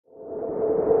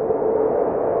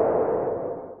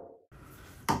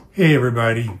Hey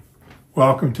everybody,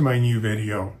 welcome to my new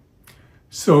video.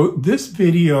 So this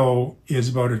video is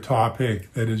about a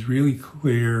topic that is really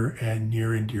clear and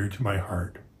near and dear to my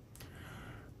heart.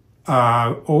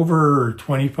 Over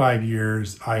 25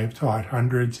 years, I have taught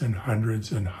hundreds and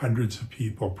hundreds and hundreds of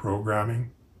people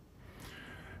programming.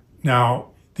 Now,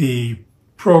 the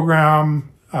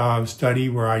program study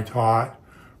where I taught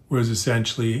was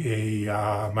essentially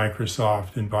a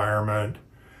Microsoft environment,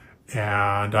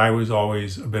 and I was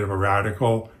always a bit of a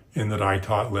radical in that I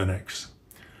taught Linux.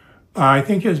 I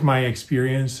think it's my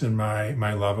experience and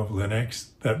my love of Linux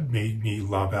that made me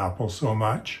love Apple so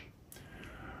much.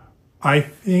 I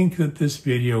think that this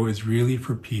video is really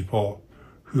for people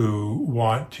who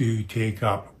want to take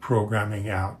up programming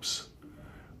apps.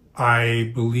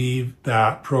 I believe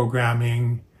that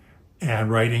programming and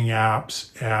writing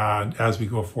apps, and as we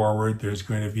go forward, there's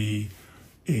going to be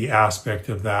an aspect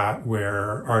of that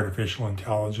where artificial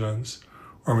intelligence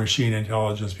or machine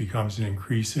intelligence becomes an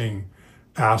increasing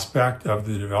aspect of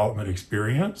the development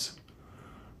experience.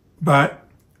 But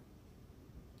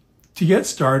to get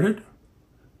started,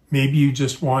 maybe you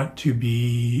just want to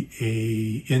be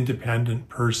an independent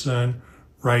person,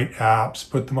 write apps,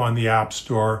 put them on the App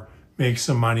Store, make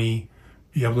some money,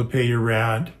 be able to pay your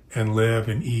rent and live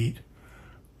and eat,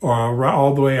 or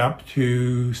all the way up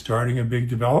to starting a big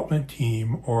development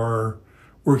team or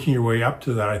working your way up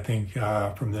to that. I think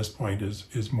from this point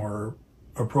is more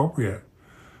appropriate.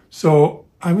 So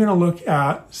I'm going to look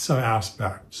at some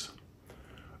aspects.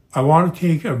 I want to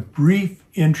take a brief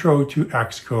intro to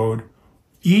Xcode.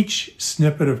 Each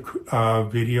snippet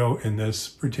of video in this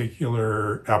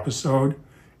particular episode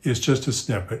is just a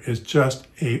snippet. It's just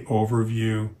an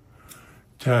overview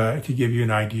to give you an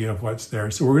idea of what's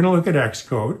there. So we're going to look at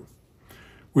Xcode,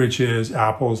 which is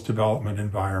Apple's development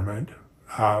environment,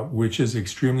 which is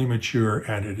extremely mature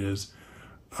and it is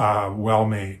well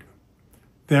made.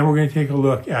 Then we're going to take a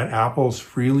look at Apple's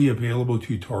freely available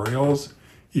tutorials.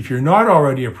 If you're not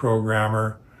already a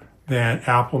programmer, then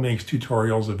Apple makes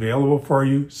tutorials available for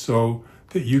you so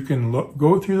that you can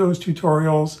go through those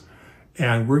tutorials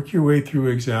and work your way through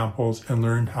examples and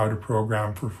learn how to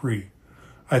program for free.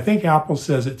 I think Apple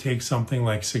says it takes something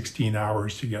like 16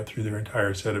 hours to get through their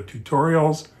entire set of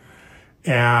tutorials,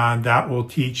 and that will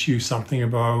teach you something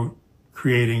about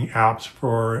creating apps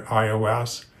for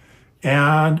iOS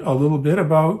and a little bit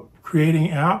about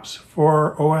creating apps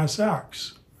for OS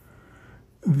X.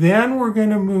 Then we're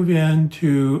going to move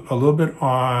into a little bit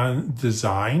on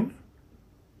design.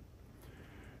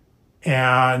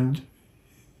 And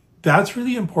that's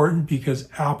really important because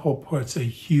Apple puts a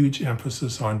huge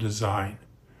emphasis on design.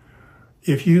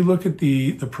 If you look at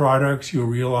the products, you'll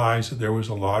realize that there was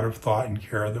a lot of thought and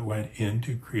care that went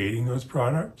into creating those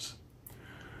products.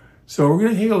 So we're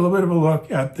going to take a little bit of a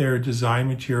look at their design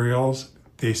materials.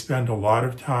 They spend a lot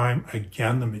of time.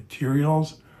 Again, the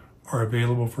materials are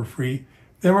available for free.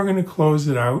 Then we're going to close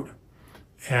it out,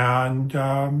 and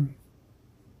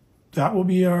that will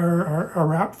be our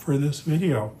wrap for this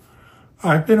video.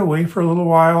 I've been away for a little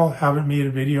while, haven't made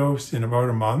a video in about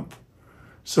a month.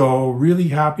 So really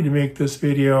happy to make this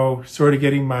video, sort of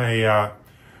getting myself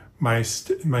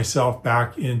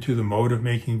back into the mode of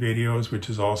making videos, which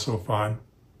is also fun.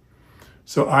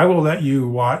 So I will let you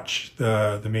watch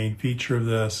the main feature of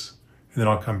this, and then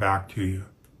I'll come back to you.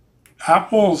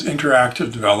 Apple's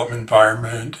interactive development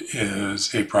environment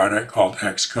is a product called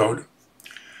Xcode,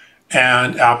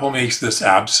 and Apple makes this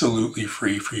absolutely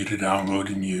free for you to download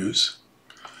and use.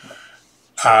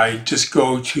 I just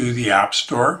go to the App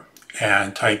Store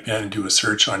and type in and do a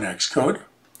search on Xcode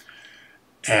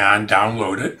and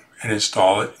download it and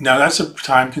install it. Now that's a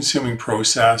time-consuming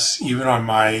process, even on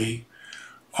my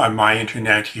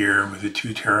internet here with a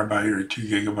 2 terabyte or 2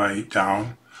 gigabyte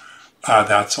down.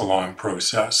 That's a long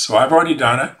process. So I've already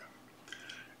done it.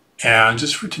 And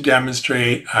just to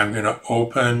demonstrate, I'm going to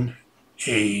open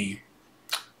a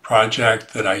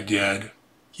project that I did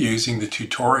using the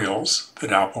tutorials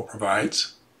that Apple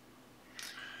provides.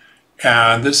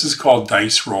 And this is called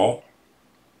Dice Roll.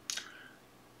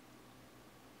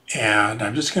 And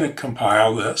I'm just going to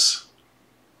compile this.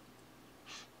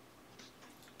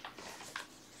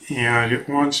 And it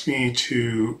wants me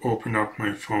to open up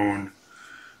my phone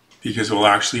because it will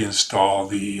actually install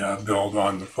the build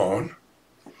on the phone.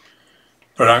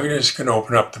 But I'm just going to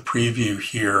open up the preview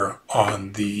here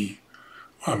on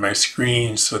my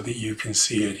screen so that you can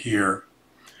see it here,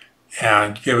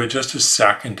 and give it just a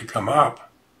second to come up.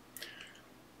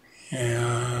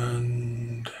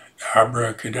 And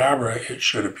abracadabra, it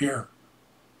should appear.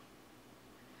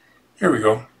 Here we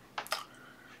go.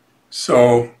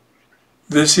 So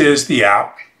this is the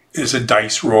app. is a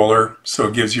dice roller, so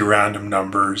it gives you random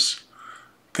numbers,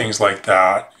 things like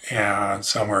that. And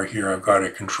somewhere here I've got a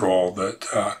control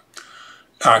that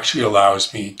actually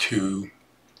allows me to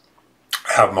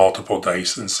have multiple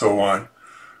dice and so on.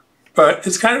 But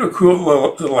it's kind of a cool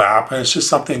little app, and it's just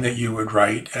something that you would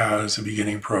write as a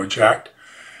beginning project.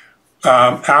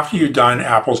 After you've done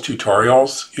Apple's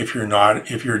tutorials, if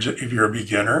you're a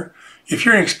beginner, if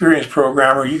you're an experienced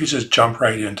programmer, you can just jump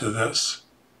right into this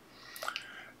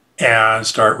and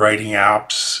start writing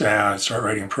apps and start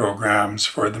writing programs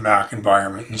for the Mac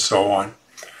environment and so on.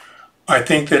 I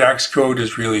think that Xcode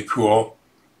is really cool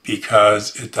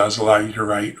because it does allow you to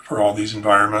write for all these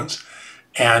environments,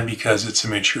 and because it's a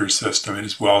mature system. It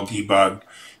is well debugged.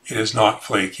 It is not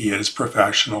flaky. It is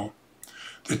professional.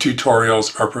 The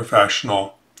tutorials are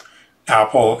professional.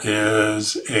 Apple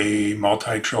is a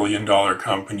multi-trillion-dollar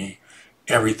company.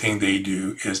 Everything they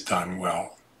do is done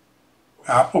well.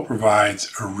 Apple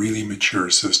provides a really mature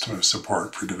system of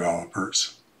support for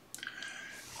developers.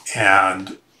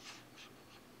 And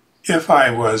if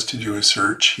I was to do a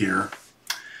search here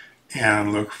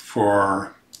and look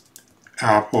for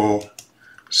Apple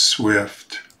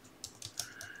Swift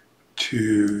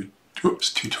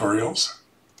tutorials,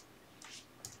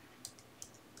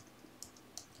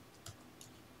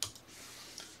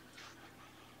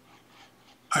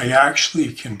 I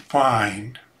actually can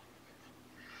find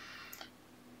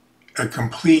a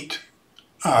complete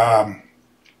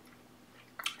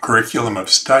curriculum of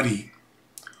study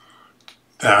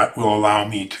that will allow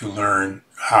me to learn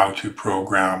how to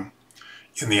program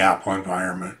in the Apple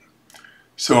environment.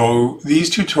 So these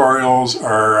tutorials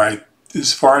are,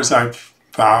 as far as I've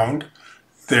found,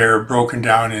 they're broken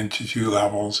down into two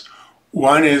levels.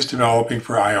 One is developing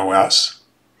for iOS,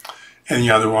 and the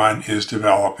other one is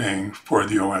developing for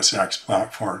the OS X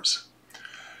platforms.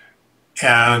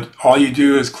 And all you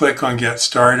do is click on Get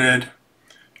Started,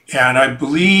 and I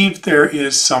believe there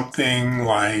is something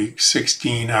like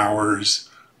 16 hours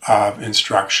of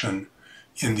instruction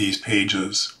in these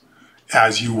pages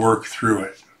as you work through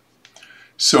it.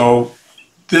 So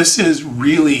this is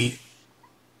really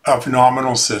a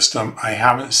phenomenal system. I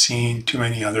haven't seen too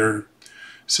many other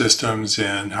systems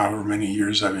in however many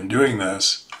years I've been doing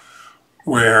this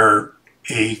where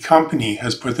a company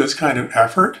has put this kind of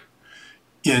effort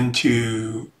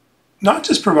into not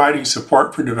just providing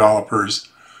support for developers,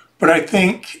 but I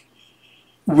think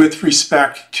with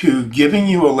respect to giving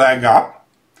you a leg up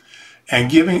and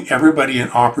giving everybody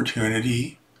an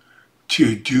opportunity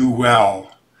to do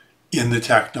well in the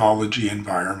technology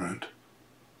environment.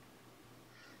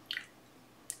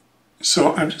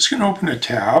 So I'm just going to open a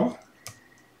tab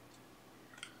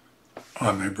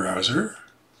on my browser,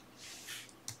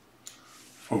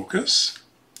 focus,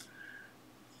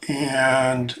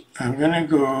 and I'm going to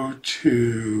go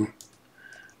to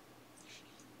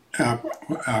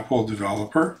Apple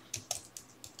Developer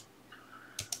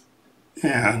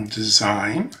and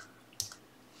Design.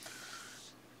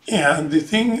 And the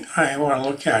thing I want to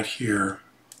look at here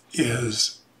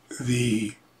is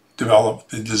the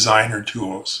designer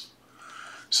tools.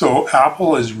 So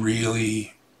Apple is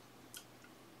really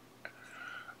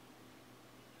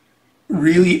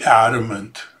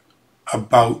adamant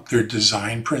about their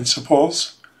design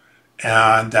principles,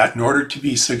 and that in order to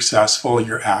be successful,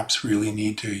 your apps really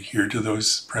need to adhere to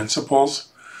those principles.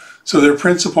 So their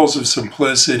principles of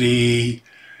simplicity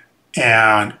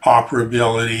and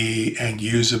operability and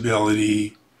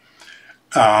usability,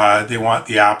 they want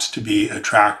the apps to be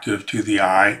attractive to the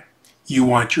eye. You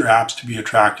want your apps to be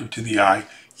attractive to the eye.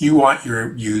 You want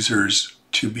your users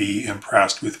to be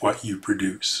impressed with what you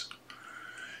produce.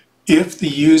 If the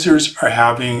users are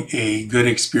having a good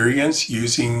experience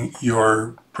using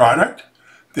your product,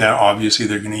 then obviously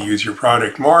they're going to use your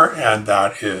product more, and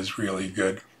that is really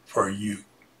good for you.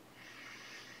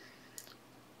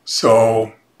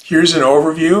 So here's an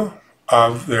overview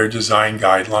of their design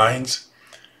guidelines,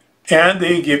 and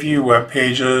they give you web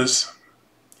pages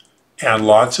and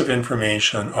lots of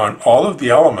information on all of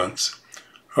the elements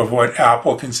of what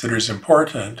Apple considers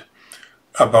important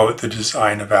about the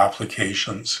design of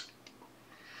applications.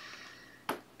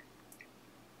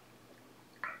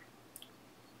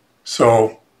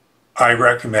 So I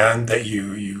recommend that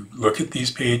you look at these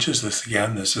pages.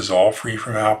 This is all free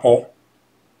from Apple.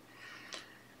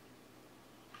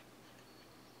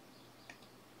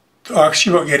 Talks to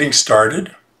you about getting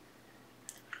started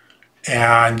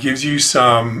and gives you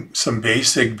some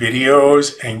basic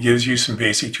videos and gives you some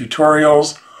basic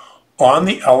tutorials on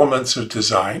the elements of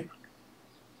design.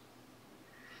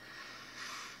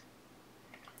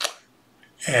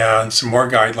 And some more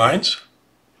guidelines.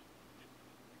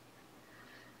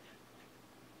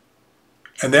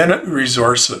 And then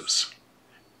resources.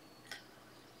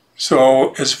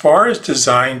 So as far as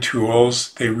design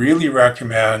tools, they really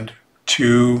recommend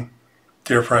two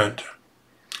different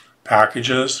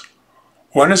packages.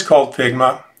 One is called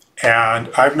Figma, and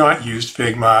I've not used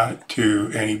Figma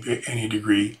to any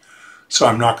degree, so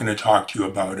I'm not going to talk to you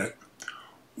about it.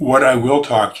 What I will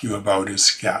talk to you about is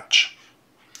Sketch.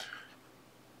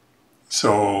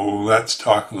 So let's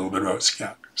talk a little bit about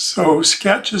Sketch. So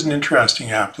Sketch is an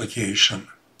interesting application,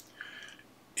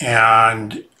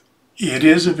 and it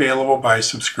is available by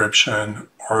subscription,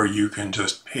 or you can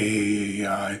just pay,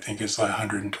 I think it's like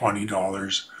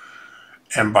 $120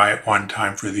 and buy it one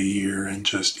time for the year and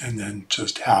then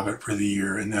just have it for the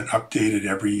year and then update it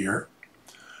every year.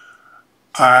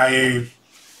 I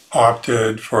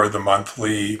opted for the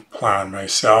monthly plan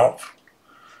myself.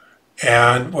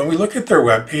 And when we look at their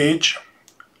webpage,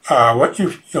 what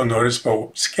you'll notice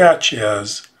about Sketch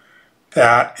is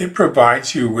that it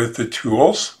provides you with the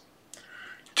tools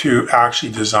to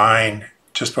actually design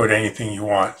just about anything you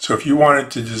want. So if you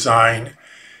wanted to design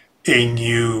a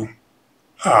new,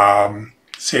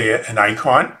 say an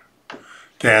icon,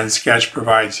 then Sketch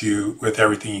provides you with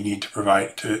everything you need to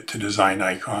provide to design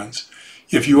icons.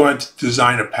 If you want to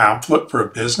design a pamphlet for a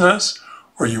business,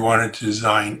 or you wanted to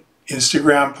design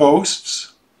Instagram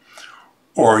posts,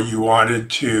 or you wanted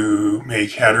to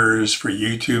make headers for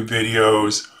YouTube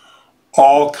videos,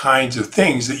 all kinds of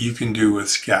things that you can do with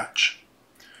Sketch.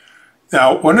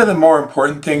 Now, one of the more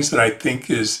important things that I think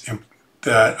is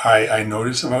that I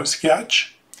notice about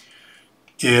Sketch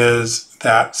is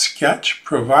that Sketch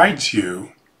provides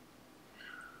you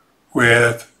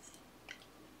with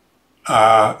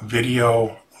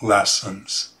video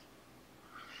lessons.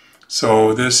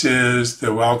 So this is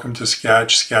the Welcome to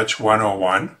Sketch, Sketch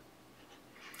 101.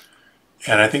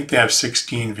 And I think they have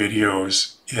 16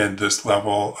 videos in this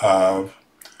level of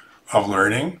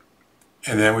learning.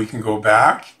 And then we can go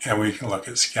back and we can look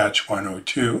at Sketch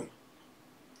 102.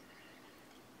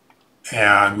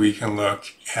 And we can look,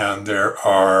 and there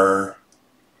are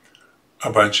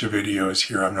a bunch of videos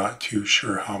here. I'm not too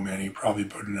sure how many, probably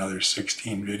about another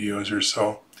 16 videos or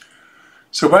so.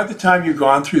 So by the time you've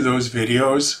gone through those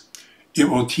videos, it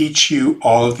will teach you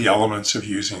all of the elements of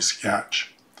using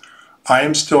Sketch. I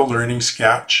am still learning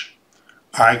Sketch.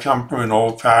 I come from an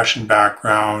old-fashioned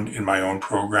background in my own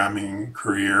programming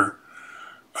career.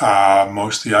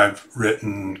 Mostly I've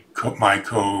written my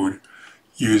code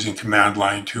using command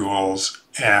line tools,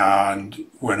 and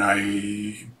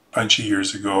a bunch of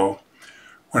years ago,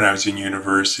 when I was in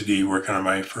university working on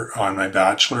my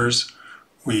bachelor's,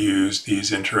 we used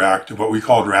these interactive, what we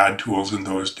called RAD tools in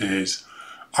those days.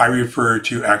 I refer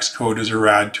to Xcode as a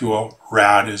RAD tool.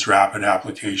 RAD is Rapid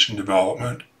Application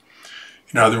Development.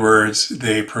 In other words,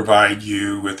 they provide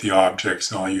you with the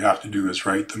objects and all you have to do is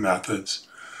write the methods.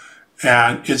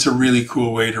 And it's a really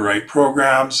cool way to write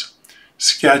programs.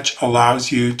 Sketch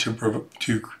allows you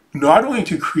to not only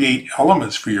to create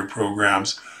elements for your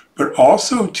programs, but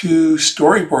also to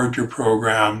storyboard your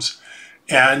programs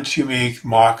and to make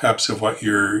mock-ups of what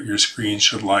your screen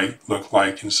should look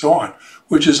like and so on,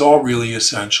 which is all really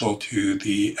essential to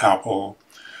the Apple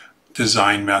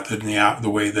design method and the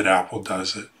way that Apple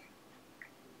does it.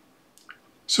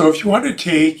 So if you want to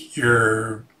take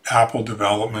your Apple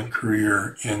development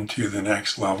career into the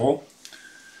next level,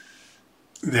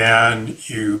 then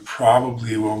you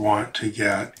probably will want to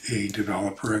get a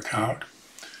developer account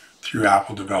through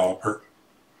Apple Developer.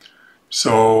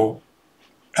 So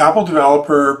Apple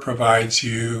Developer provides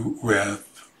you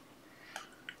with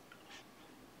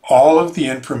all of the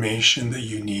information that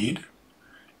you need.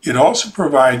 It also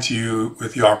provides you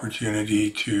with the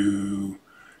opportunity to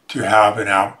have an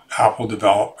Apple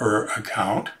Developer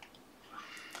account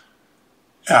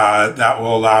that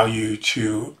will allow you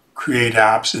to create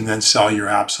apps and then sell your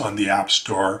apps on the App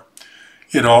Store.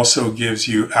 It also gives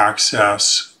you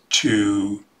access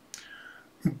to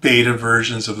beta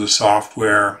versions of the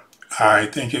software. I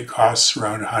think it costs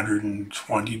around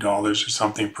 $120 or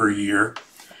something per year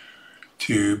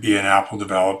to be an Apple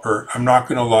developer. I'm not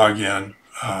going to log in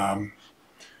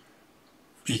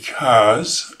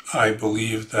because I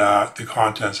believe that the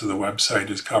contents of the website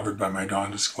is covered by my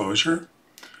non-disclosure.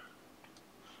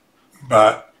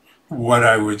 But what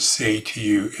I would say to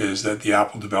you is that the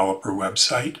Apple Developer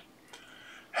website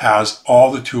has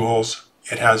all the tools,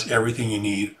 it has everything you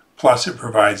need, plus it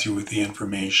provides you with the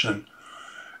information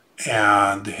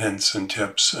and the hints and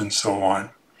tips and so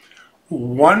on.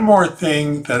 One more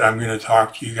thing that I'm going to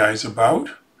talk to you guys about,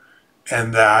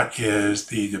 and that is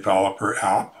the developer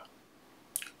app.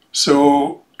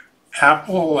 So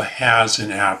Apple has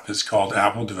an app that's called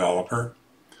Apple Developer.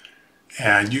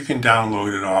 And you can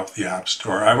download it off the App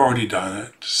Store. I've already done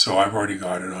it, so I've already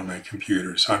got it on my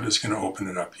computer. So I'm just going to open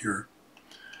it up here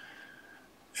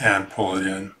and pull it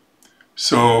in.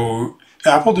 So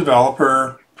Apple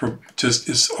Developer just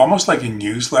is almost like a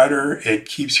newsletter. It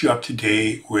keeps you up to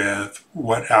date with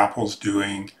what Apple's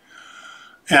doing.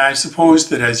 And I suppose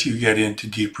that as you get into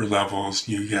deeper levels,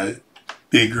 you get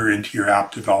bigger into your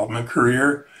app development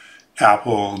career,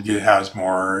 Apple has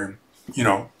more,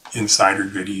 insider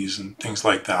goodies and things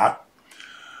like that.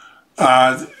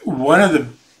 One of the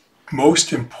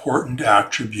most important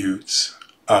attributes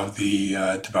of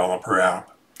the developer app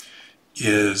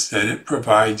is that it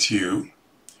provides you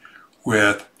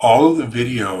with all of the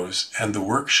videos and the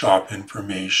workshop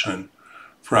information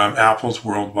from Apple's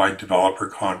worldwide developer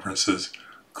conferences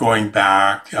going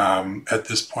back, at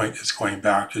this point it's going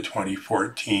back to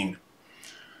 2014.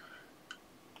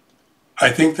 I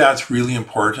think that's really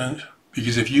important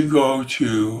because if you go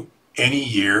to any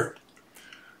year,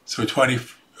 so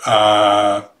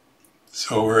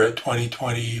we're at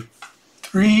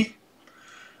 2023,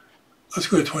 let's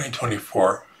go to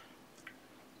 2024.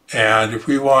 And if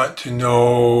we want to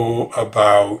know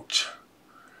about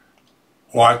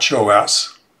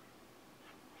watchOS,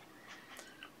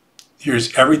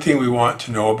 here's everything we want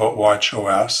to know about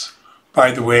watchOS.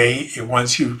 By the way,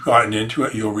 once you've gotten into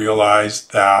it, you'll realize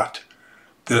that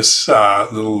this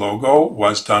little logo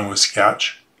was done with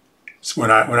Sketch. So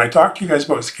when I talk to you guys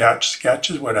about Sketch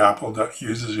is what Apple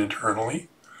uses internally.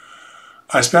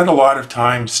 I spent a lot of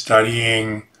time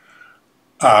studying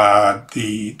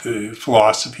the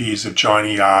philosophies of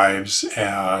Johnny Ives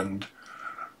and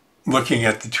looking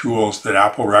at the tools that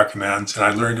Apple recommends, and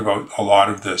I learned about a lot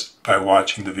of this by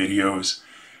watching the videos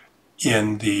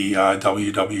in the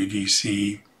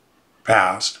WWDC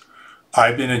past.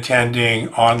 I've been attending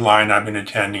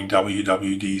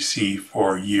WWDC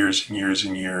for years and years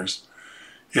and years.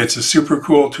 It's a super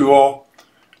cool tool.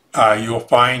 You'll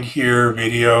find here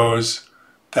videos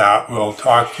that will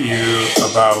talk to you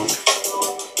about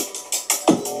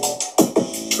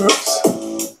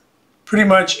pretty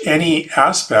much any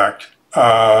aspect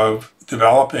of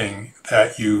developing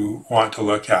that you want to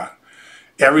look at.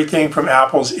 Everything from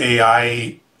Apple's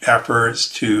AI efforts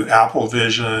to Apple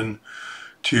Vision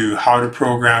to how to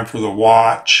program for the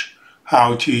watch,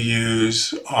 how to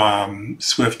use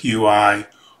Swift UI,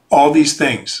 all these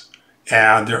things.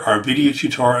 And there are video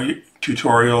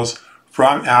tutorials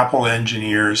from Apple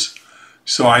engineers.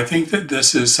 So I think that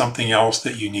this is something else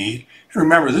that you need. And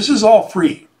remember, this is all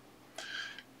free.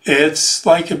 It's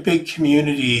like a big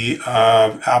community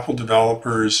of Apple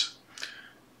developers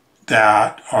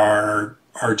that are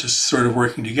just sort of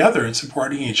working together and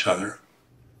supporting each other.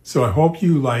 So I hope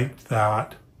you liked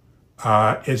that.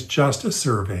 It's just a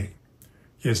survey.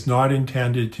 It's not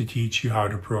intended to teach you how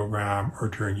to program or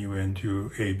turn you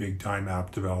into a big-time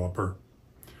app developer.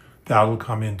 That'll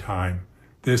come in time.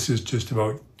 This is just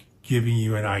about giving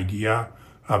you an idea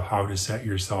of how to set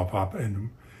yourself up and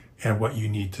what you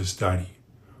need to study.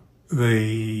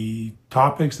 The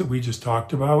topics that we just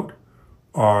talked about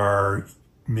are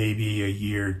maybe a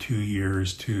year, 2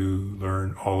 years to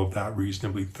learn all of that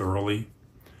reasonably thoroughly.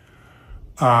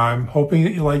 I'm hoping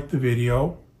that you liked the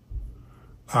video.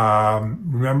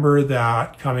 Remember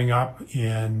that coming up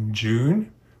in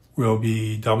June will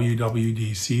be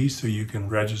WWDC, so you can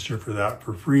register for that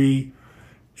for free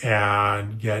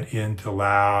and get into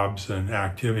labs and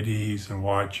activities and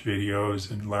watch videos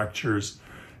and lectures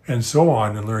and so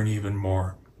on and learn even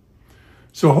more.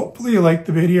 So hopefully you liked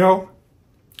the video.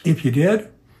 If you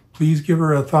did, please give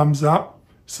her a thumbs up,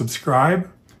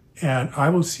 subscribe, and I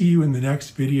will see you in the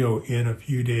next video in a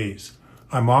few days.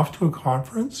 I'm off to a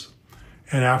conference,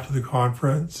 and after the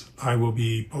conference, I will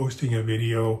be posting a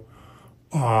video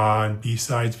on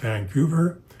B-Sides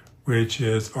Vancouver, which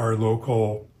is our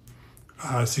local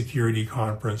security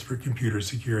conference for computer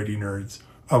security nerds,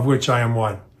 of which I am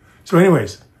one. So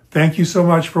anyways, thank you so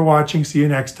much for watching. See you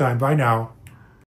next time. Bye now.